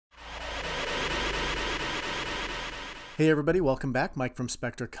Hey everybody, welcome back. Mike from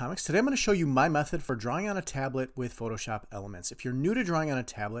Spectre Comics. Today I'm going to show you my method for drawing on a tablet with Photoshop Elements. If you're new to drawing on a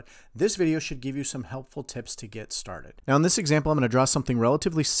tablet, this video should give you some helpful tips to get started. Now in this example, I'm going to draw something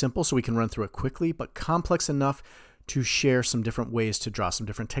relatively simple so we can run through it quickly, but complex enough to share some different ways to draw, some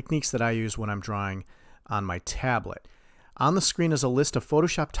different techniques that I use when I'm drawing on my tablet. On the screen is a list of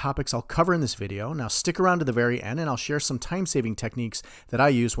Photoshop topics I'll cover in this video. Now stick around to the very end and I'll share some time-saving techniques that I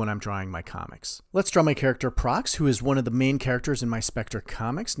use when I'm drawing my comics. Let's draw my character Prox, who is one of the main characters in my Spectre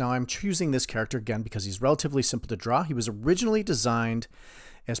comics. Now I'm choosing this character again because he's relatively simple to draw. He was originally designed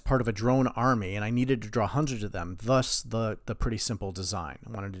as part of a drone army and I needed to draw hundreds of them, thus the pretty simple design.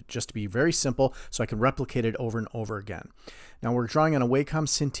 I wanted it just to be very simple so I can replicate it over and over again. Now we're drawing on a Wacom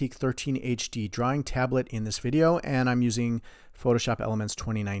Cintiq 13 HD drawing tablet in this video, and I'm using Photoshop Elements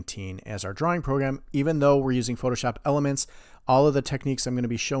 2019 as our drawing program. Even though we're using Photoshop Elements, all of the techniques I'm going to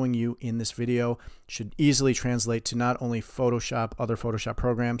be showing you in this video should easily translate to not only Photoshop, other Photoshop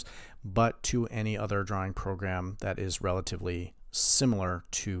programs, but to any other drawing program that is relatively similar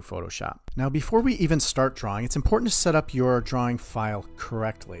to Photoshop. Now before we even start drawing, it's important to set up your drawing file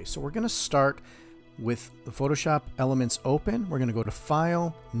correctly. So we're going to start with the Photoshop Elements open. We're going to go to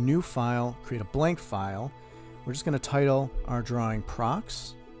File, New File, create a blank file. We're just going to title our drawing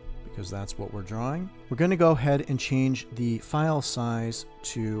Prox because that's what we're drawing. We're going to go ahead and change the file size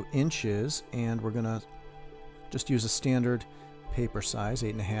to inches, and we're going to just use a standard paper size,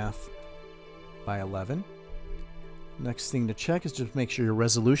 8.5 by 11. Next thing to check is just make sure your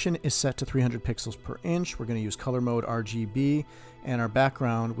resolution is set to 300 pixels per inch. We're going to use color mode RGB, and our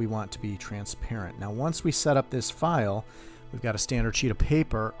background we want to be transparent. Now once we set up this file, we've got a standard sheet of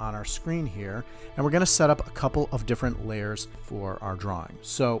paper on our screen here, and we're going to set up a couple of different layers for our drawing.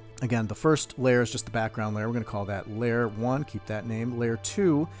 So again, the first layer is just the background layer. We're going to call that layer 1, keep that name. Layer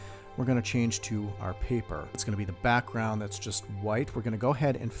 2, we're going to change to our paper. It's going to be the background that's just white. We're going to go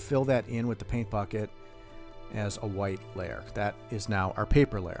ahead and fill that in with the paint bucket as a white layer. That is now our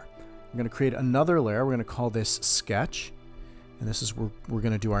paper layer. We're going to create another layer. We're going to call this sketch, and this is where we're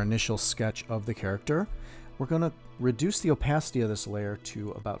going to do our initial sketch of the character. We're going to reduce the opacity of this layer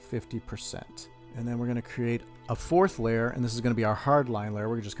to about 50%, and then we're going to create a fourth layer, and this is going to be our hard line layer.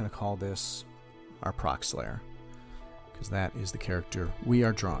 We're just going to call this our Prox layer because that is the character we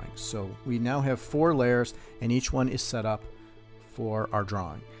are drawing. So we now have 4 layers, and each one is set up for our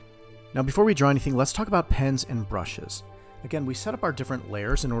drawing. Now before we draw anything, let's talk about pens and brushes. Again, we set up our different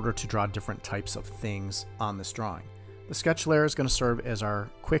layers in order to draw different types of things on this drawing. The sketch layer is going to serve as our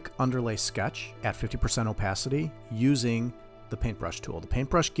quick underlay sketch at 50% opacity using the paintbrush tool. The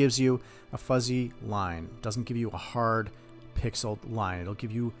paintbrush gives you a fuzzy line. It doesn't give you a hard pixeled line. It'll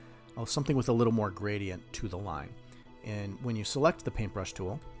give you something with a little more gradient to the line. And when you select the paintbrush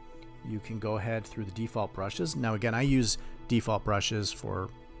tool, you can go ahead through the default brushes. Now again, I use default brushes for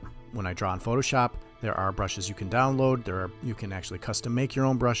when I draw in Photoshop. There are brushes you can download. You can actually custom make your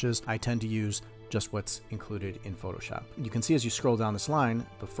own brushes. I tend to use just what's included in Photoshop. You can see as you scroll down this line,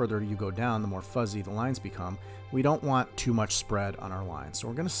 the further you go down, the more fuzzy the lines become. We don't want too much spread on our lines, so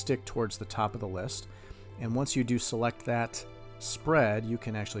we're going to stick towards the top of the list. And once you do select that spread, you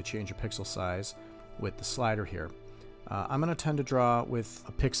can actually change your pixel size with the slider here. I'm going to tend to draw with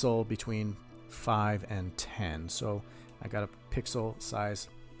a pixel between 5 and 10, so I got a pixel size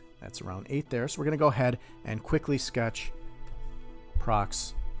that's around 8 there. So we're going to go ahead and quickly sketch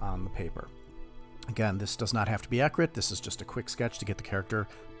Prox on the paper. Again, this does not have to be accurate. This is just a quick sketch to get the character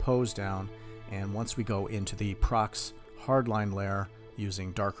posed down. And once we go into the Prox hardline layer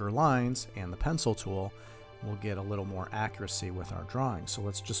using darker lines and the pencil tool, we'll get a little more accuracy with our drawing. So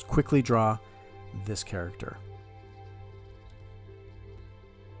let's just quickly draw this character.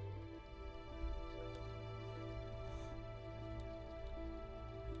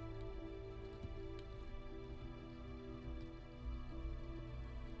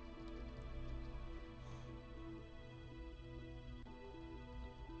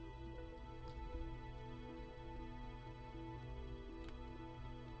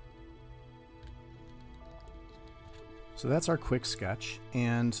 So that's our quick sketch,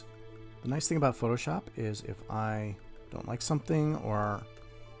 and the nice thing about Photoshop is if I don't like something or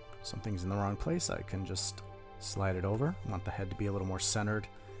something's in the wrong place, I can just slide it over. I want the head to be a little more centered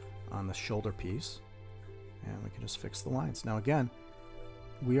on the shoulder piece, and we can just fix the lines. Now again,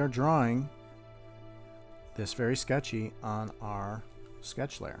 we are drawing this very sketchy on our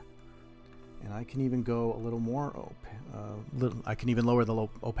sketch layer, and I can even go a little more I can even lower the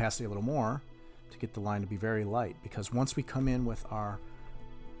opacity a little more to get the line to be very light, because once we come in with our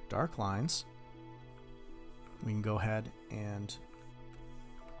dark lines, we can go ahead and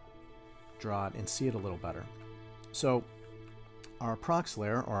draw it and see it a little better. So our prox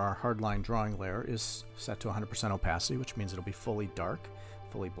layer, or our hardline drawing layer, is set to 100% opacity, which means it'll be fully dark,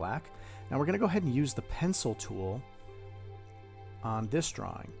 fully black. Now we're going to go ahead and use the pencil tool on this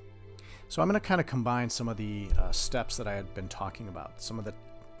drawing. So I'm going to kind of combine some of the steps that I had been talking about, some of the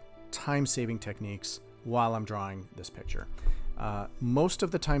time-saving techniques while I'm drawing this picture. Most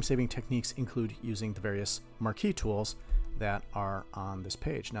of the time-saving techniques include using the various marquee tools that are on this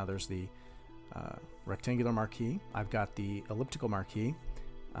page. Now there's the rectangular marquee, I've got the elliptical marquee,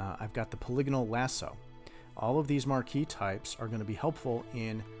 I've got the polygonal lasso. All of these marquee types are going to be helpful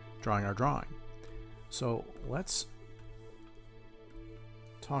in drawing our drawing. So let's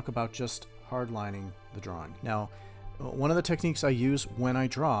talk about just hardlining the drawing. Now, one of the techniques I use when I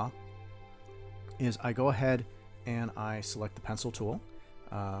draw is I go ahead and I select the pencil tool.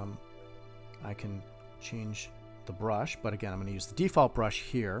 I can change the brush, but again, I'm going to use the default brush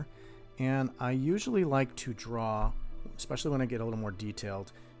here. And I usually like to draw, especially when I get a little more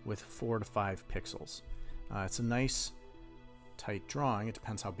detailed, with 4 to 5 pixels. It's a nice tight drawing. It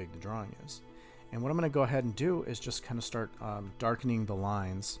depends how big the drawing is. And what I'm going to go ahead and do is just kind of start darkening the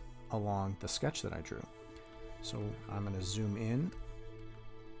lines along the sketch that I drew. So I'm going to zoom in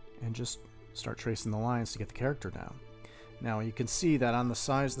and just start tracing the lines to get the character down. Now you can see that on the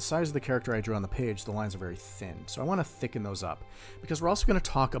size of the character I drew on the page, the lines are very thin. So I want to thicken those up, because we're also going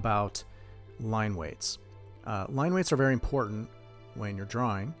to talk about line weights. Line weights are very important when you're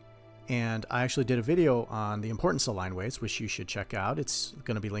drawing, and I actually did a video on the importance of line weights, which you should check out. It's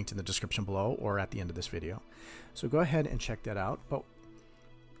going to be linked in the description below or at the end of this video. So go ahead and check that out. But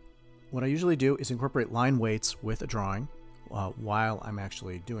what I usually do is incorporate line weights with a drawing while I'm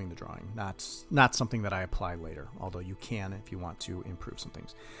actually doing the drawing, not something that I apply later, although you can if you want to improve some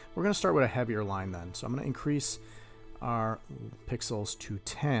things. We're going to start with a heavier line then. So I'm going to increase our pixels to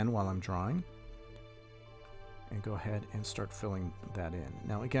 10 while I'm drawing and go ahead and start filling that in.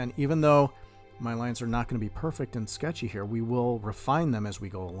 Now again, even though my lines are not going to be perfect and sketchy here, we will refine them as we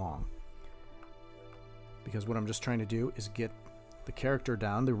go along, because what I'm just trying to do is get the character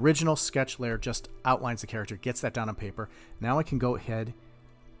down. The original sketch layer just outlines the character, gets that down on paper. Now I can go ahead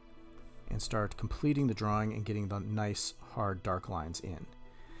and start completing the drawing and getting the nice hard dark lines in.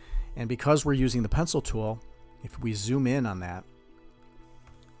 And because we're using the pencil tool, if we zoom in on that,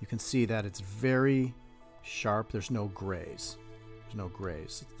 you can see that it's very sharp. There's no grays. There's no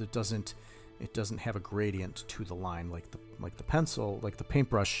grays. It doesn't have a gradient to the line like the pencil, like the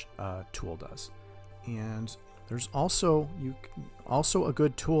paintbrush tool does. And there's also a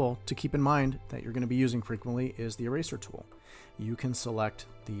good tool to keep in mind that you're going to be using frequently is the eraser tool. You can select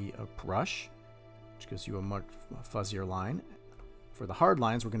the brush, which gives you a much fuzzier line. For the hard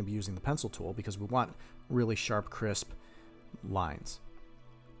lines, we're going to be using the pencil tool because we want really sharp, crisp lines.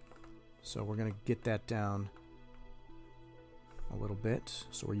 So we're going to get that down a little bit.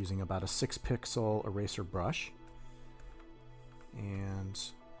 So we're using about a 6-pixel eraser brush, and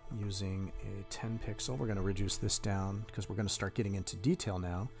using a 10 pixel, we're going to reduce this down because we're going to start getting into detail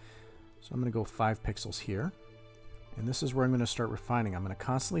now. So I'm going to go 5 pixels here, and this is where I'm going to start refining. I'm going to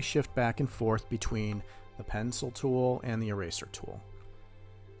constantly shift back and forth between the pencil tool and the eraser tool,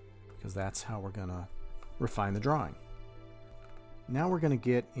 because that's how we're going to refine the drawing. Now we're going to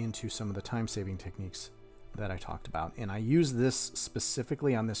get into some of the time-saving techniques that I talked about, and I use this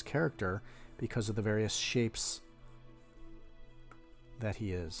specifically on this character because of the various shapes that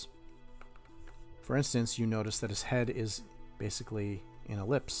he is. For instance, you notice that his head is basically an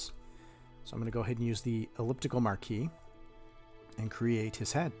ellipse. So I'm going to go ahead and use the elliptical marquee and create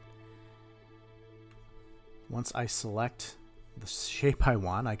his head. Once I select the shape I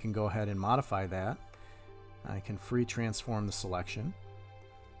want, I can go ahead and modify that. I can free transform the selection.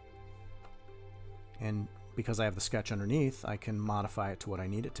 And because I have the sketch underneath, I can modify it to what I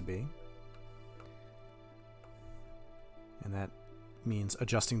need it to be. And that means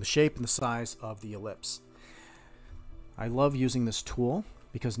adjusting the shape and the size of the ellipse. I love using this tool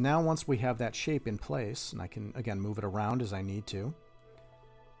because now once we have that shape in place, and I can again move it around as I need to,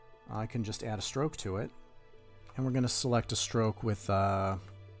 I can just add a stroke to it. And we're going to select a stroke with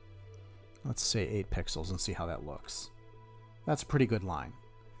let's say 8 pixels and see how that looks. That's a pretty good line.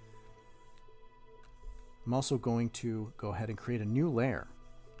 I'm also going to go ahead and create a new layer.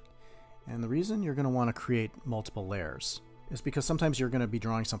 And the reason you're going to want to create multiple layers is because sometimes you're going to be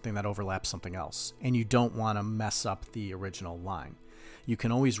drawing something that overlaps something else, and you don't want to mess up the original line. You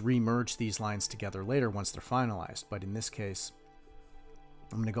can always remerge these lines together later once they're finalized, but in this case,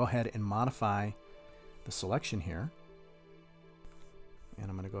 I'm going to go ahead and modify the selection here. And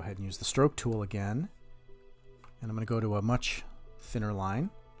I'm going to go ahead and use the stroke tool again, and I'm going to go to a much thinner line,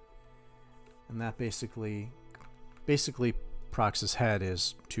 and that basically basically Prox's head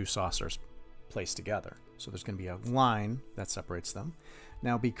is two saucers placed together. So there's going to be a line that separates them.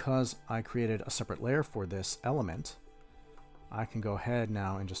 Now, because I created a separate layer for this element, I can go ahead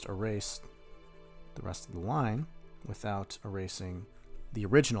now and just erase the rest of the line without erasing the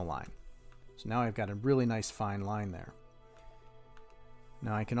original line. So now I've got a really nice fine line there.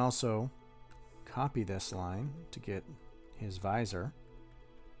 Now I can also copy this line to get his visor,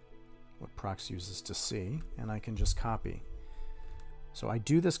 what Prox uses to see, and I can just copy. So I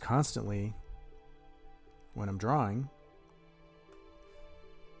do this constantly when I'm drawing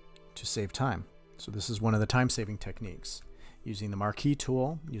to save time. So this is one of the time-saving techniques, using the marquee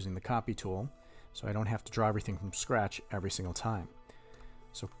tool, using the copy tool, so I don't have to draw everything from scratch every single time.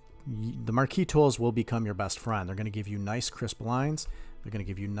 So the marquee tools will become your best friend. They're going to give you nice crisp lines, they're going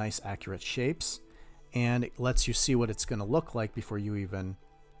to give you nice accurate shapes, and it lets you see what it's going to look like before you even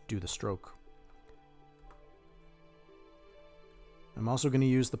do the stroke. I'm also going to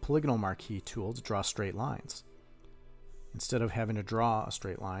use the polygonal marquee tool to draw straight lines. Instead of having to draw a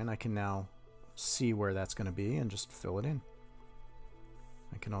straight line, I can now see where that's going to be and just fill it in.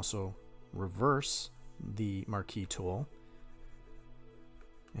 I can also reverse the marquee tool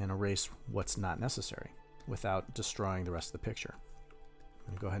and erase what's not necessary without destroying the rest of the picture. I'm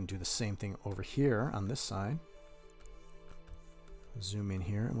going to go ahead and do the same thing over here on this side. Zoom in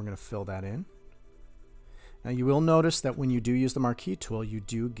here and we're going to fill that in. Now you will notice that when you do use the marquee tool, you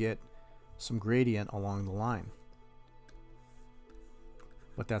do get some gradient along the line.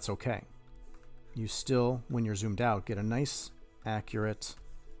 But that's okay. You still, when you're zoomed out, get a nice, accurate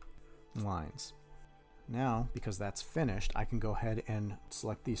lines. Now, because that's finished, I can go ahead and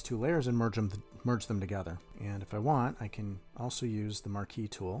select these two layers and merge them together. And if I want, I can also use the marquee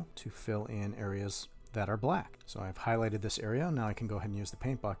tool to fill in areas that are black. So I've highlighted this area. Now I can go ahead and use the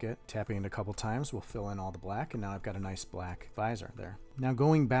paint bucket. Tapping it a couple times will fill in all the black, and now I've got a nice black visor there. Now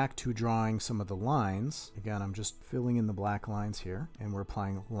going back to drawing some of the lines, again, I'm just filling in the black lines here, and we're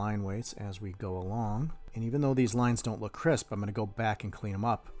applying line weights as we go along. And even though these lines don't look crisp, I'm going to go back and clean them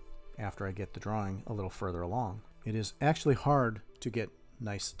up after I get the drawing a little further along. It is actually hard to get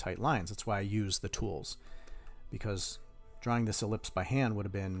nice tight lines. That's why I use the tools, because drawing this ellipse by hand would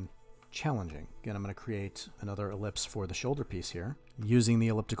have been challenging. Again, I'm going to create another ellipse for the shoulder piece here using the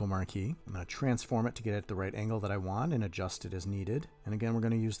elliptical marquee. I'm going to transform it to get it at the right angle that I want and adjust it as needed. And again, we're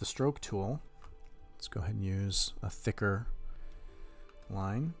going to use the stroke tool. Let's go ahead and use a thicker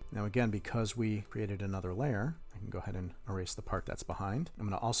line. Now again, because we created another layer, I can go ahead and erase the part that's behind. I'm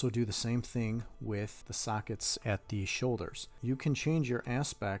going to also do the same thing with the sockets at the shoulders. You can change your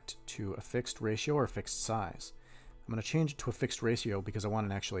aspect to a fixed ratio or a fixed size. I'm going to change it to a fixed ratio because I want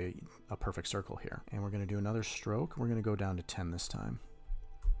actually a perfect circle here. And we're going to do another stroke. We're going to go down to 10 this time.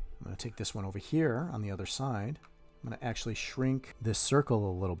 I'm going to take this one over here on the other side. I'm going to actually shrink this circle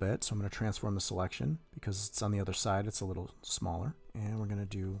a little bit. So I'm going to transform the selection because it's on the other side. It's a little smaller. And we're going to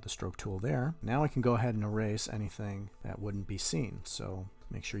do the stroke tool there. Now I can go ahead and erase anything that wouldn't be seen. So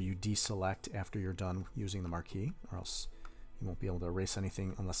make sure you deselect after you're done using the marquee, or else you won't be able to erase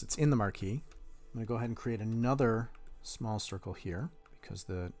anything unless it's in the marquee. I'm going to go ahead and create another small circle here because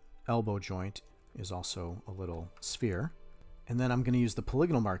the elbow joint is also a little sphere. And then I'm going to use the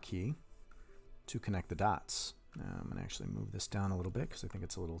polygonal marquee to connect the dots. Now I'm going to actually move this down a little bit because I think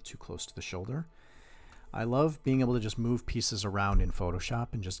it's a little too close to the shoulder. I love being able to just move pieces around in Photoshop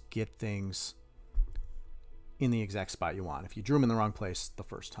and just get things in the exact spot you want if you drew them in the wrong place the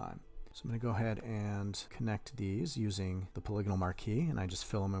first time. So I'm going to go ahead and connect these using the polygonal marquee, and I just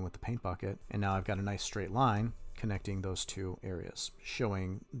fill them in with the paint bucket. And now I've got a nice straight line connecting those two areas,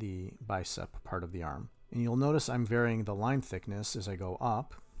 showing the bicep part of the arm. And you'll notice I'm varying the line thickness as I go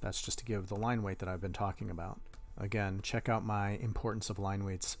up. That's just to give the line weight that I've been talking about. Again, check out my importance of line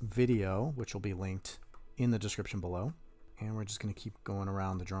weights video, which will be linked in the description below. And we're just going to keep going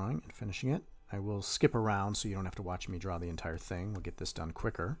around the drawing and finishing it. I will skip around so you don't have to watch me draw the entire thing. We'll get this done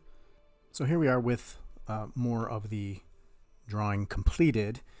quicker. So here we are with more of the drawing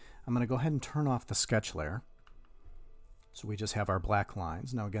completed. I'm going to go ahead and turn off the sketch layer. So we just have our black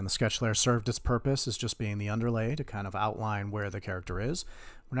lines. Now again, the sketch layer served its purpose as just being the underlay to kind of outline where the character is.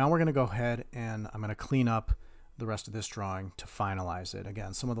 Now we're going to go ahead and I'm going to clean up the rest of this drawing to finalize it.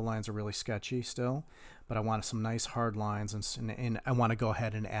 Again, some of the lines are really sketchy still, but I want some nice hard lines and I want to go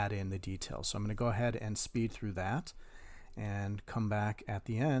ahead and add in the details. So I'm going to go ahead and speed through that and come back at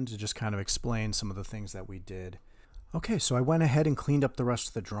the end to just kind of explain some of the things that we did. Okay, so I went ahead and cleaned up the rest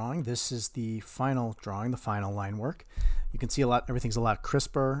of the drawing. This is the final drawing, the final line work. You can see everything's a lot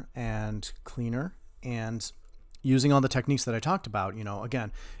crisper and cleaner, and using all the techniques that I talked about,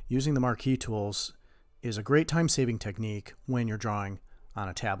 again, using the marquee tools is a great time-saving technique when you're drawing on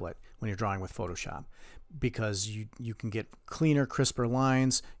a tablet, when you're drawing with Photoshop, because you can get cleaner, crisper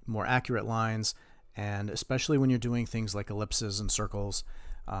lines, more accurate lines, and especially when you're doing things like ellipses and circles,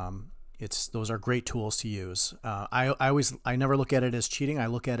 those are great tools to use. I never look at it as cheating. I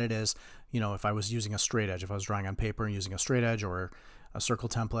look at it as, if I was using a straight edge, if I was drawing on paper and using a straight edge or a circle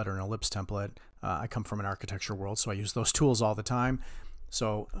template or an ellipse template. I come from an architecture world, so I use those tools all the time.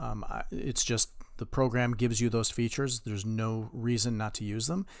 So it's just the program gives you those features. There's no reason not to use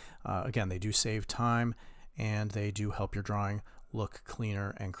them. Again, they do save time and they do help your drawing look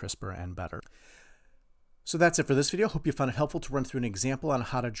cleaner and crisper and better. So that's it for this video. Hope you found it helpful to run through an example on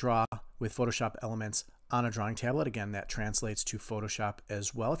how to draw with Photoshop Elements on a drawing tablet. Again, that translates to Photoshop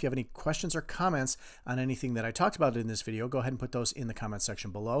as well. If you have any questions or comments on anything that I talked about in this video, go ahead and put those in the comment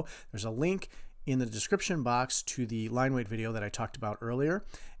section below. There's a link in the description box to the line weight video that I talked about earlier.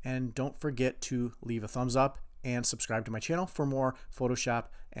 And don't forget to leave a thumbs up and subscribe to my channel for more Photoshop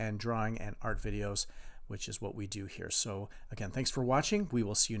and drawing and art videos, which is what we do here. So again, thanks for watching. We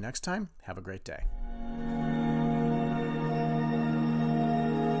will see you next time. Have a great day.